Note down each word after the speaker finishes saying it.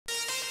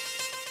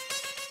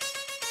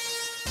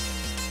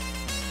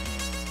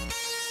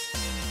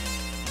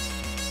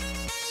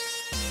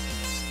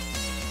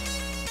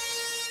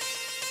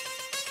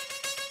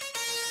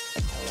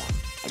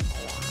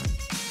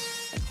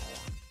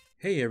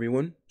Hey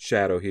everyone,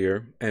 Shaedow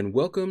here, and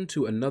welcome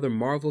to another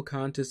Marvel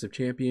Contest of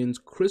Champions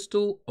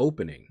crystal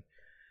opening.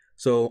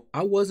 So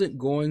I wasn't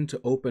going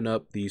to open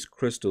up these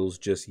crystals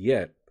just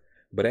yet,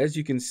 but as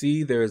you can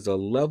see, there's a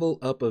level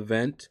up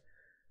event,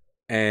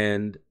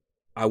 and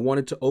I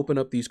wanted to open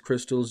up these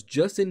crystals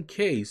just in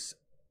case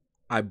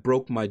I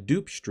broke my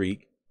dupe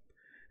streak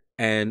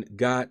and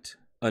got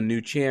a new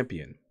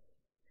champion.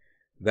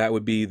 That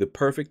would be the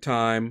perfect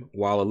time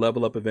while a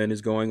level up event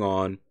is going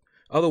on.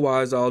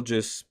 Otherwise, I'll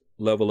just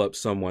level up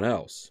someone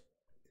else.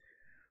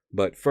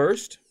 But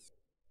first,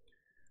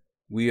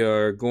 we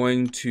are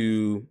going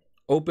to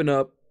open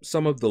up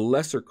some of the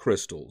lesser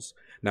crystals.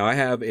 Now I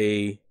have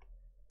a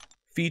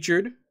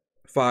featured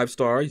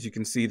 5-star, as you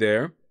can see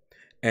there,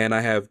 and I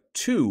have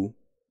 2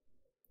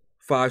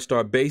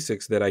 5-star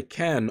basics that I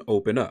can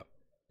open up.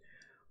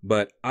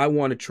 But I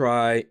want to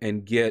try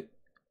and get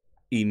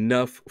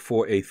enough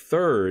for a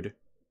 3rd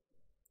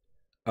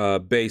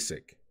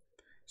basic.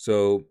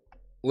 So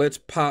let's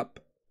pop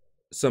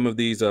some of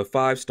these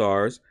 4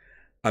 stars.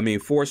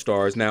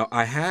 Now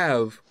I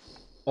have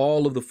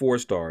all of the 4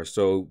 stars,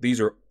 so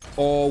these are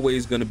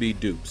always going to be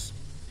dupes,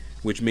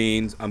 which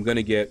means I'm going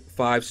to get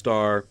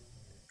 5-star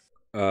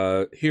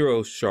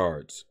hero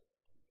shards.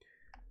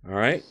 All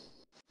right,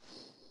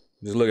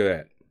 just look at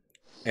that.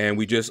 And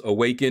we just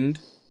awakened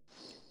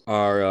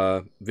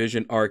our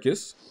Vision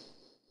Arcus,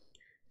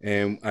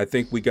 and I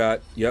think we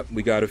got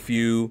a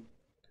few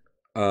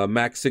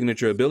max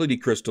signature ability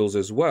crystals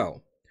as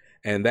well.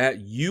 And that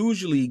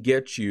usually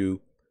gets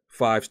you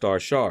 5-star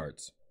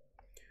shards.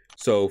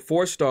 So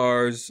 4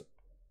 stars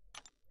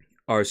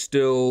are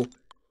still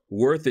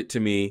worth it to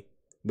me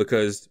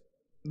because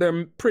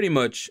they're pretty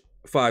much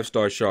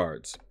 5-star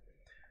shards.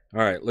 All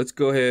right, let's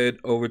go ahead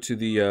over to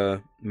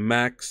the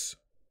max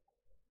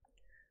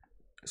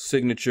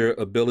signature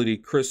ability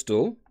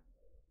crystal.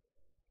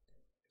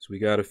 So we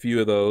got a few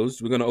of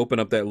those. We're going to open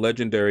up that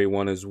legendary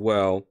one as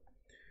well.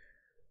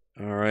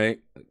 All right,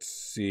 let's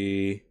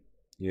see.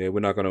 Yeah,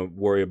 we're not going to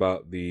worry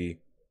about the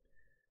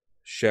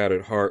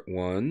Shattered Heart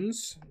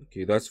ones.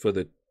 Okay, that's for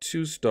the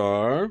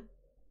 2-star.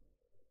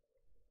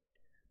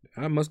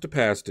 I must have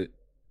passed it.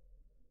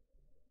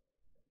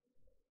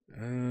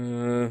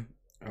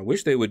 I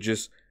wish they would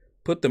just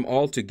put them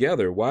all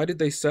together. Why did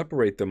they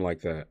separate them like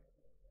that?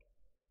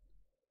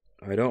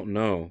 I don't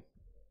know.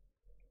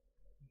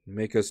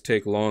 Make us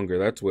take longer.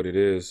 That's what it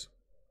is.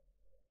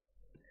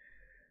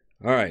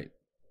 All right,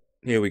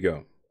 here we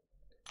go.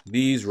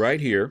 These right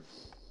here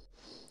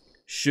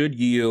should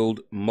yield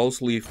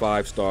mostly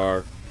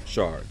 5-star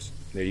shards.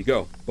 There you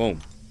go.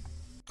 Boom.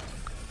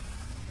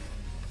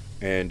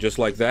 And just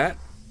like that,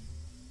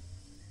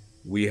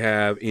 we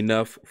have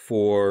enough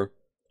for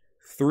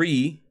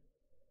 3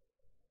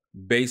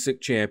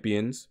 basic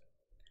champions,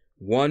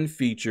 1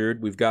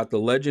 featured. We've got the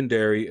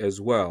legendary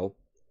as well.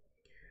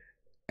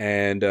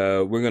 And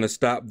we're going to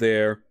stop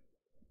there.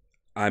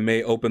 I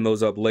may open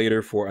those up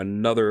later for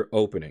another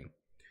opening.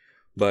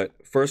 But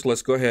first,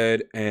 let's go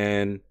ahead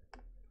and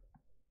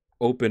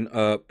open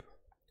up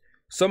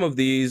some of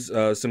these.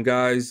 Some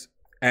guys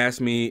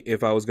asked me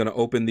if I was going to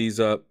open these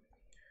up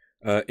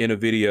in a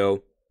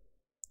video,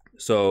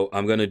 so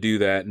I'm going to do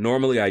that.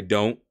 Normally I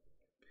don't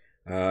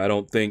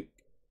think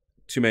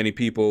too many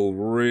people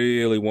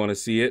really want to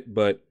see it,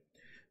 but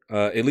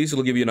at least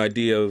it'll give you an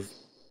idea of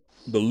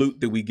the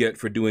loot that we get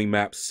for doing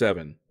map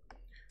 7.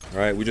 All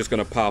right, we're just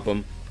going to pop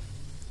them,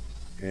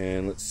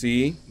 and let's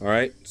see. All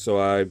right, so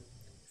I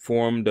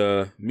formed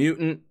a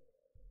mutant.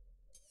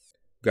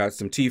 Got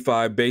some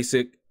T5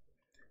 basic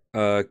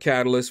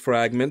catalyst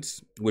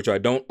fragments, which I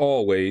don't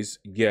always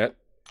get.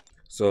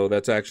 So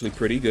that's actually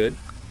pretty good.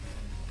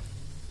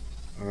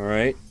 All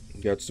right.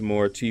 Got some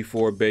more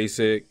T4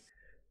 basic.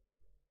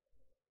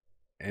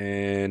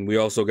 And we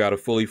also got a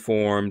fully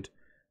formed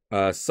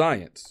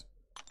science.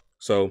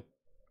 So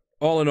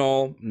all in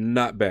all,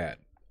 not bad.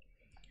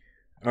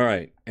 All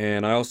right.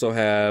 And I also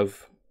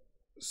have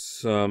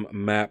some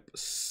map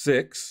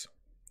 6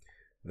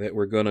 that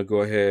we're going to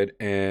go ahead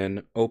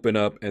and open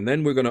up. And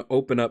then we're going to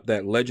open up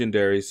that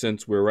legendary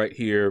since we're right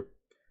here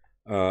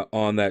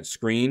on that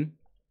screen.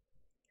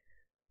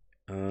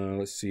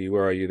 Let's see,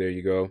 where are you? There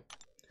you go.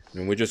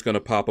 And we're just going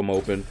to pop them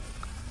open.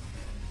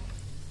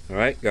 All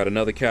right, got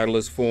another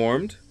catalyst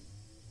formed.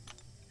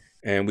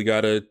 And we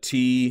got a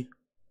T2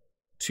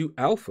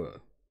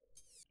 alpha.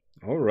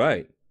 All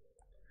right.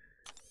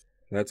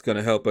 That's going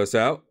to help us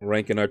out,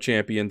 ranking our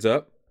champions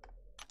up.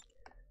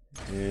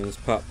 And let's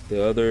pop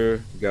the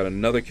other. We got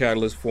another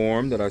catalyst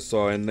form that I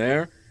saw in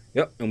there.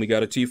 Yep, and we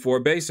got a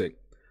T4 basic.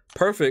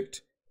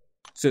 Perfect,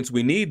 since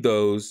we need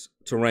those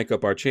to rank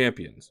up our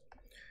champions.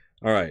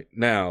 All right,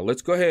 now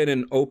let's go ahead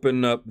and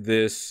open up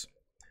this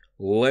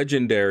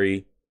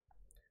legendary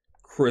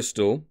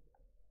crystal.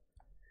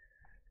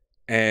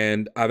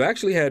 And I've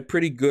actually had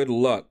pretty good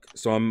luck,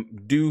 so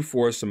I'm due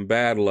for some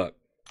bad luck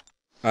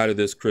out of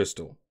this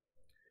crystal.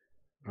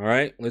 All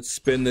right, let's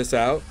spin this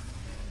out.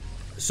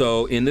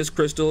 So in this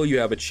crystal, you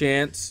have a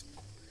chance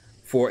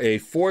for a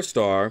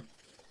 4-star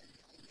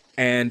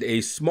and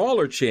a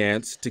smaller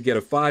chance to get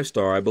a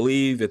 5-star. I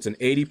believe it's an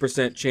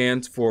 80%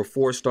 chance for a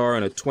 4-star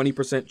and a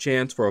 20%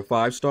 chance for a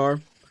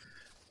 5-star.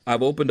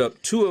 I've opened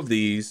up 2 of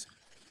these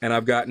and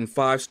I've gotten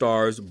 5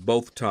 stars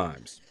both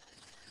times.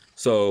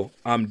 So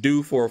I'm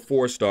due for a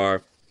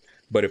 4-star,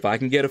 but if I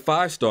can get a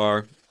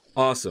 5-star,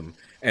 awesome.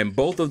 And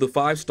both of the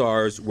 5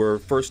 stars were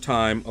first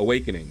time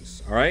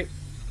awakenings. All right,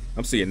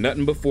 I'm seeing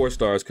nothing but 4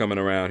 stars coming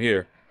around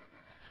here.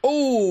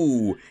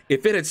 Oh,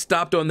 if it had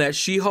stopped on that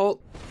She-Hulk,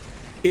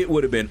 it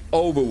would have been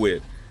over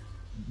with.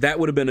 That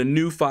would have been a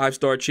new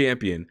 5-star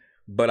champion.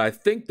 But I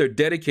think they're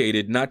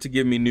dedicated not to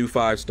give me new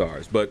 5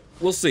 stars. But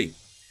we'll see.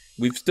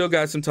 We've still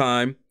got some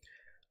time.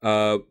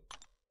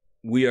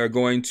 We are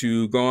going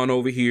to go on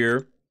over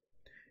here.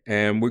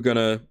 And we're going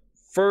to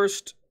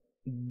first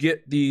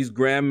get these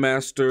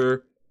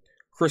Grandmaster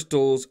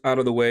crystals out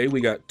of the way.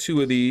 We got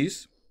 2 of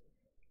these.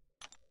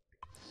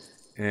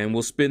 And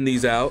we'll spin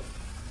these out.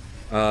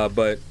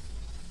 But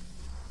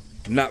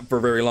not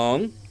for very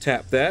long.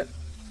 Tap that.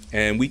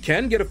 And we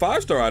can get a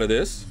 5-star out of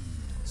this.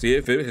 See,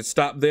 if it had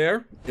stopped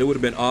there, it would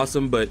have been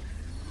awesome. But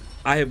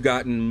I have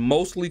gotten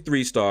mostly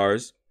 3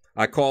 stars.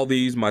 I call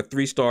these my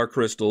 3-star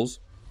crystals.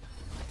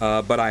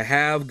 But I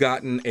have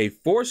gotten a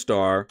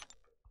 4-star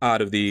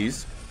out of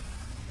these.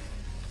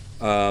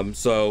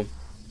 So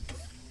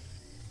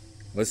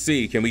let's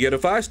see. Can we get a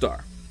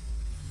 5-star?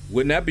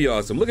 Wouldn't that be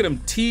awesome? Look at him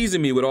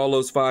teasing me with all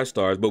those 5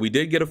 stars. But we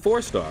did get a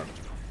 4-star.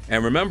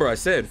 And remember, I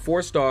said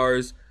 4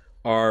 stars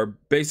are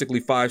basically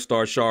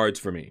 5-star shards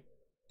for me.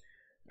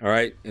 All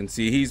right, and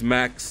see, he's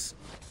max,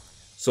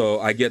 so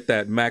I get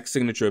that max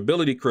signature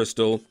ability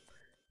crystal,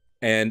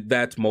 and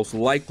that's most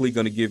likely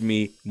going to give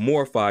me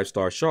more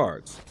 5-star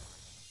shards.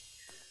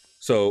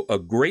 So a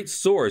great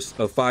source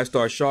of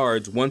 5-star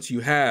shards once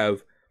you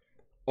have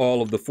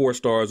all of the 4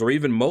 stars or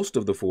even most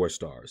of the 4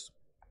 stars.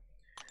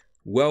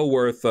 Well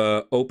worth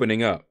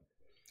opening up.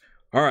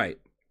 All right,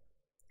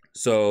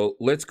 so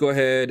let's go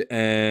ahead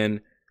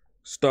and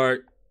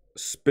start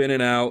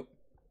spinning out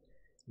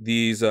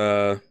these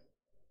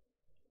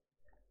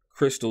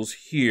crystals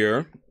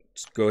here.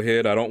 Let's go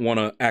ahead. I don't want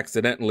to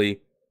accidentally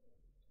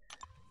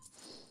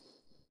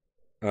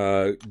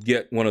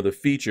get one of the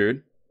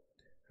featured.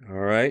 All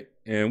right,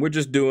 and we're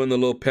just doing the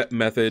little pet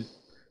method.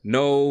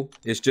 No,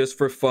 it's just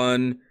for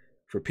fun,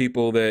 for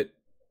people that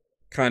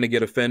kind of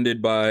get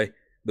offended by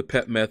the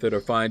pet method or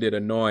find it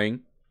annoying.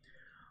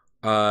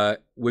 We're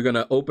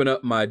gonna open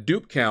up my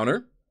dupe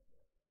counter.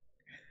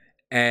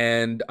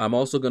 And I'm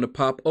also going to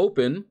pop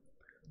open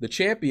the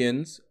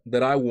champions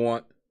that I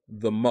want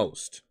the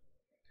most.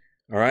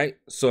 All right.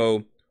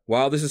 So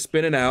while this is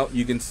spinning out,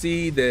 you can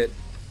see that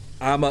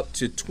I'm up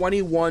to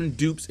 21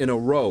 dupes in a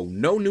row.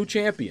 No new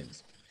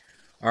champions.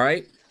 All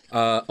right.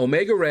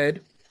 Omega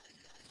Red.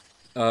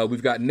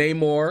 We've got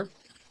Namor.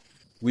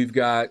 We've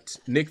got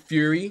Nick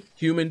Fury,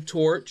 Human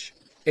Torch,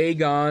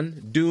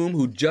 Aegon, Doom,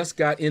 who just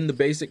got in the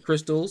basic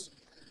crystals,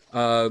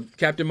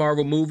 Captain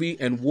Marvel movie,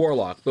 and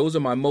Warlock. Those are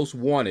my most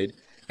wanted.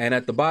 And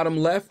at the bottom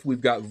left,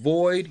 we've got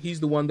Void.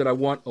 He's the one that I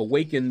want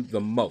awakened the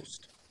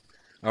most.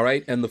 All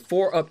right, and the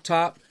 4 up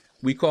top,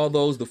 we call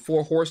those the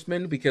 4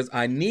 horsemen because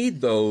I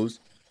need those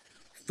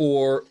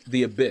for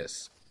the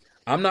Abyss.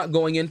 I'm not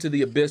going into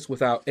the Abyss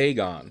without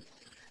Aegon.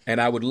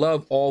 And I would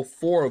love all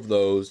 4 of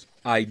those,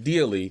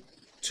 ideally,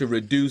 to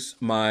reduce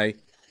my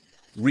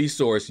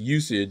resource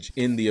usage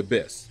in the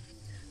Abyss.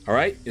 All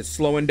right, it's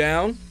slowing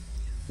down.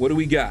 What do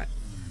we got?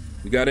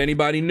 We got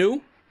anybody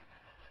new?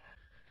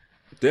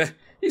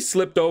 He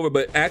slipped over,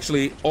 but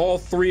actually all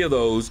 3 of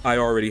those I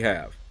already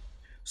have.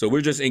 So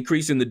we're just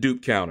increasing the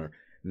dupe counter.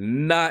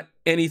 Not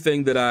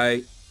anything that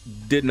I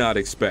did not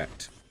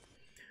expect.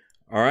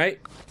 All right.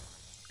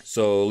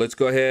 So let's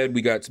go ahead.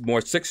 We got some more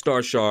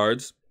 6-star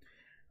shards.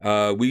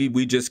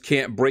 We just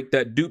can't break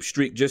that dupe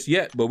streak just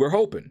yet, but we're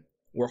hoping.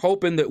 We're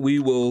hoping that we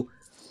will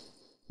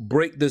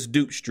break this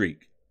dupe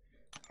streak.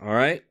 All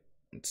right.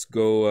 Let's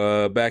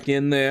go back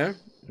in there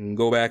and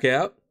go back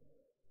out.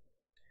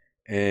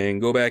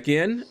 And go back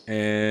in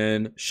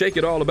and shake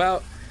it all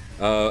about,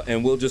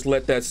 and we'll just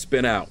let that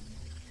spin out.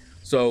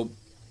 So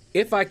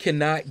if I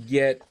cannot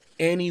get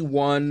any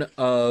one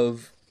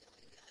of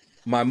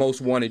my most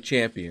wanted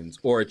champions,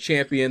 or a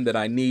champion that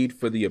I need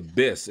for the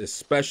Abyss,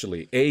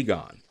 especially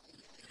Aegon,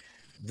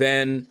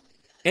 then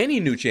any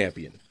new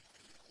champion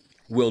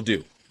will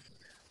do.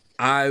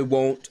 I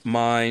won't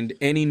mind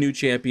any new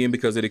champion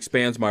because it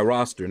expands my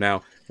roster.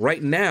 Now,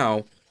 right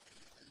now,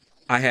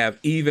 I have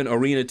even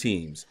arena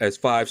teams as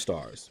 5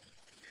 stars.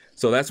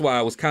 So that's why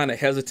I was kind of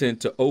hesitant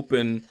to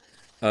open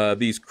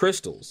these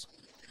crystals.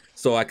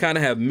 So I kind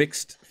of have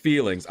mixed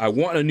feelings. I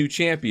want a new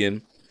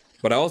champion,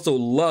 but I also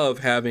love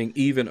having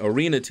even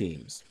arena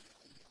teams.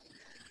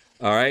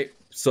 All right,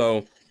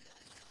 so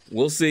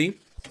we'll see.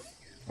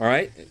 All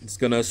right, it's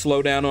going to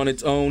slow down on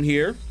its own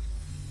here.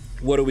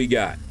 What do we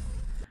got?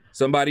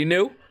 Somebody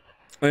new?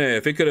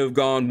 If it could have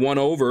gone 1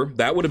 over,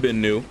 that would have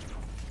been new.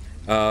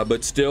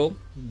 But still,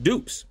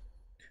 dupes.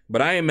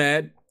 But I ain't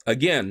mad.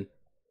 Again,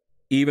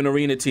 even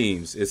arena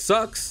teams. It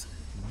sucks,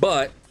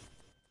 but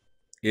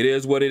it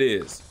is what it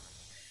is.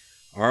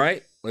 All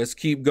right, let's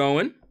keep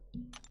going.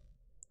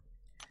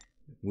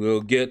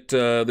 We'll get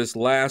this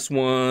last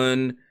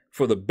one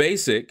for the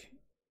basic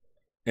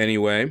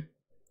anyway.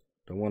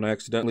 Don't want to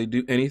accidentally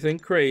do anything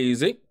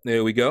crazy.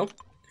 There we go.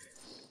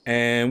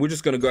 And we're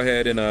just going to go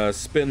ahead and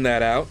spin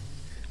that out.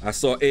 I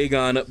saw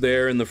Aegon up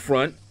there in the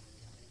front.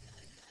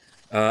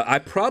 I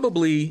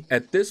probably,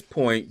 at this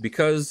point,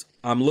 because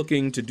I'm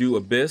looking to do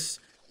Abyss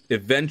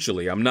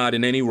eventually, I'm not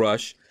in any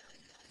rush,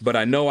 but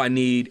I know I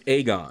need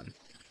Aegon.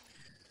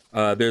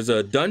 There's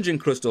a dungeon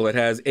crystal that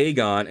has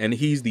Aegon, and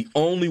he's the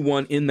only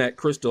one in that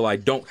crystal I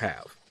don't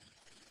have.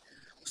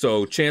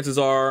 So chances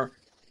are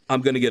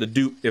I'm going to get a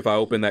dupe if I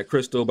open that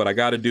crystal, but I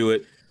got to do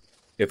it.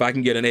 If I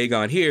can get an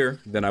Aegon here,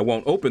 then I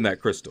won't open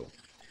that crystal.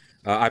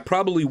 I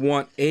probably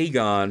want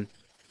Aegon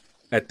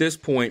at this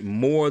point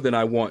more than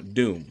I want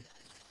Doom.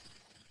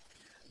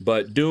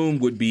 But Doom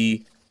would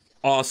be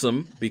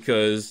awesome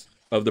because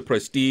of the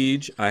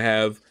prestige. I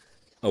have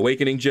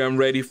Awakening Gem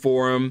ready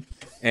for him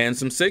and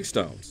some Sig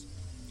Stones.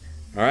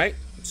 All right,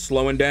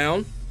 slowing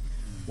down.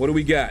 What do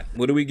we got?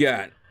 What do we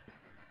got?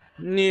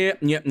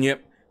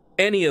 Yep.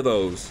 Any of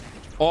those,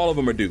 all of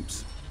them are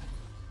dupes.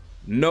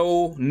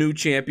 No new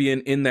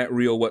champion in that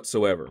reel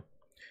whatsoever.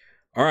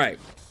 All right,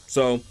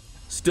 so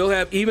still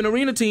have even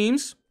arena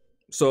teams,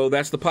 so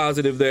that's the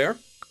positive there.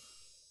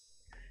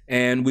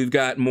 And we've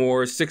got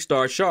more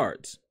 6-star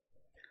shards.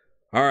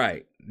 All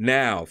right,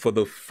 now for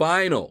the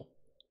final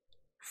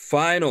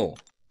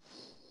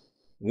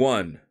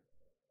one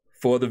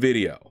for the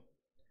video.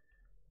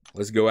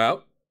 Let's go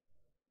out.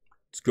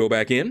 Let's go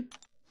back in.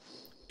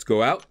 Let's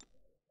go out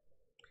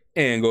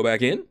and go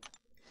back in.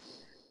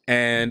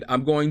 And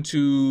I'm going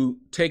to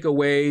take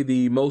away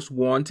the most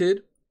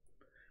wanted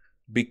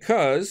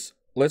because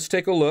let's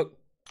take a look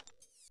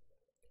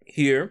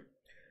here.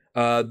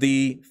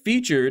 The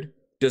featured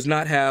does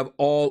not have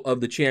all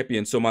of the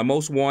champions. So my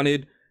most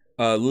wanted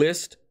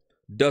list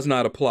does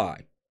not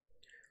apply.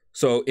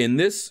 So in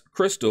this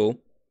crystal,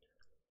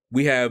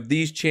 we have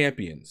these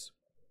champions.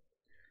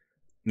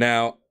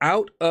 Now,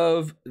 out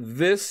of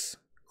this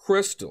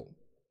crystal,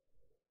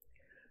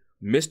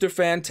 Mr.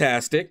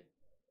 Fantastic,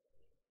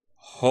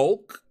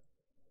 Hulk,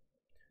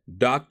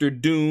 Dr.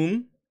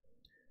 Doom,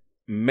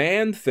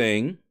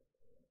 Man-Thing,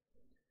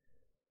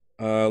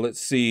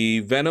 let's see,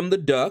 Venom the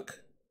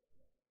Duck,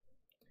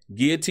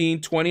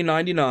 Guillotine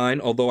 2099,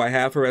 although I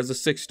have her as a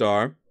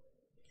 6-star.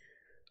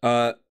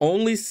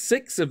 Only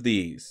 6 of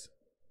these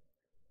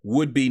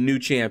would be new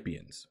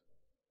champions.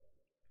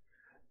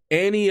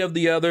 Any of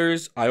the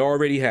others I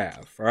already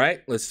have. All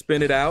right, let's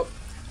spin it out.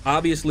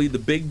 Obviously, the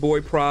big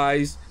boy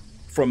prize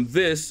from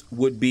this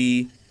would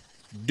be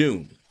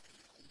Doom.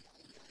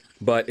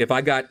 But if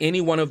I got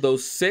any one of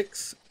those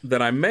 6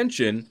 that I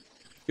mentioned,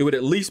 it would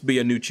at least be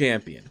a new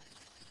champion.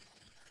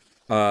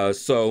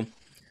 So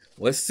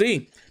let's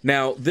see.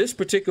 Now, this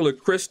particular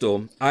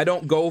crystal, I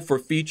don't go for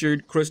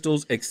featured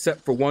crystals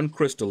except for one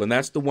crystal, and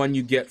that's the one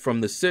you get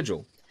from the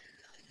sigil.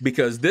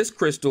 Because this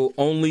crystal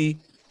only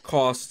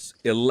costs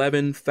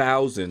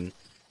 11,000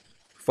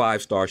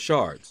 5-star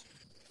shards.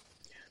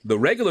 The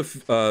regular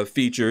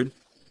featured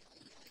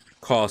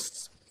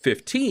costs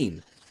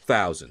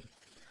 15,000.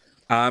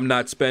 I'm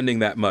not spending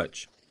that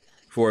much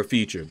for a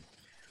feature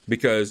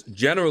because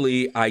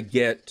generally I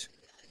get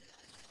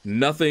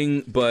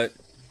nothing but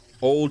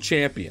old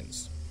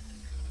champions.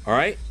 All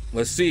right,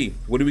 let's see.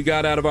 What do we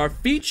got out of our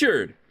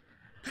featured?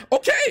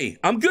 Okay,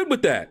 I'm good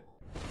with that.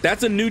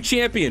 That's a new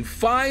champion.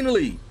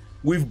 Finally,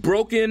 we've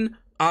broken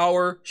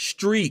our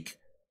streak.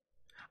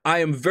 I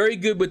am very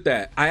good with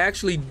that. I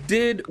actually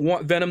did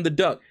want Venom the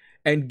Duck.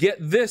 And get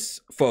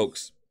this,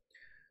 folks.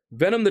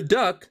 Venom the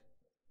Duck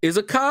is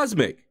a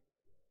cosmic.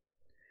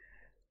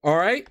 All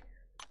right.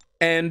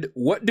 And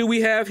what do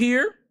we have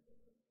here?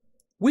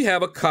 We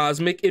have a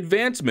cosmic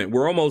advancement.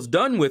 We're almost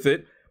done with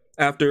it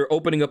after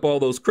opening up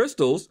all those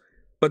crystals.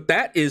 But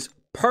that is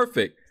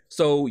perfect.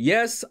 So,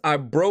 yes, I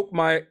broke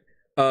my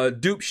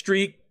dupe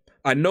streak.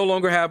 I no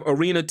longer have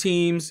arena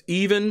teams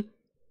even.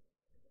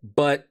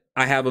 But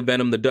I have a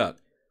Venom the Duck,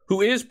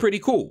 who is pretty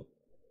cool.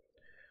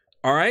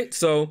 All right,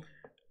 so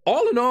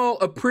all in all,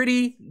 a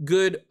pretty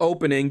good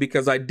opening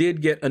because I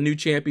did get a new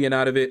champion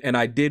out of it, and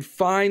I did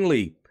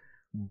finally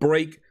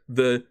break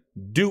the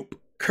dupe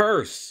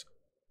curse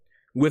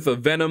with a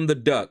Venom the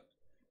Duck.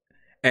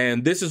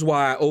 And this is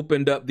why I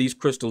opened up these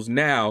crystals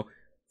now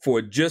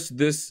for just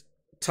this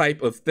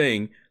type of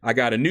thing. I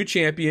got a new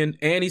champion,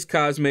 and he's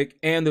cosmic,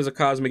 and there's a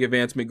cosmic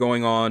advancement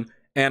going on,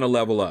 and a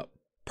level up.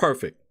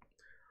 Perfect.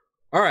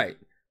 All right,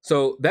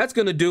 so that's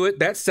going to do it.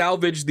 That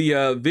salvaged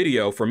the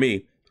video for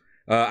me.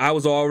 I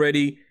was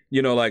already,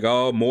 like,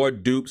 oh, more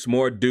dupes.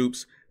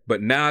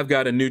 But now I've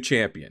got a new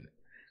champion.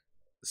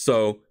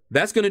 So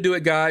that's going to do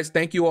it, guys.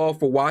 Thank you all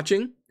for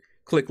watching.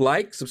 Click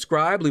like,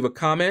 subscribe, leave a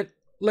comment.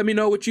 Let me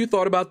know what you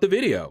thought about the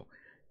video.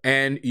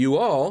 And you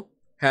all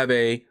have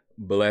a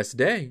blessed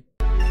day.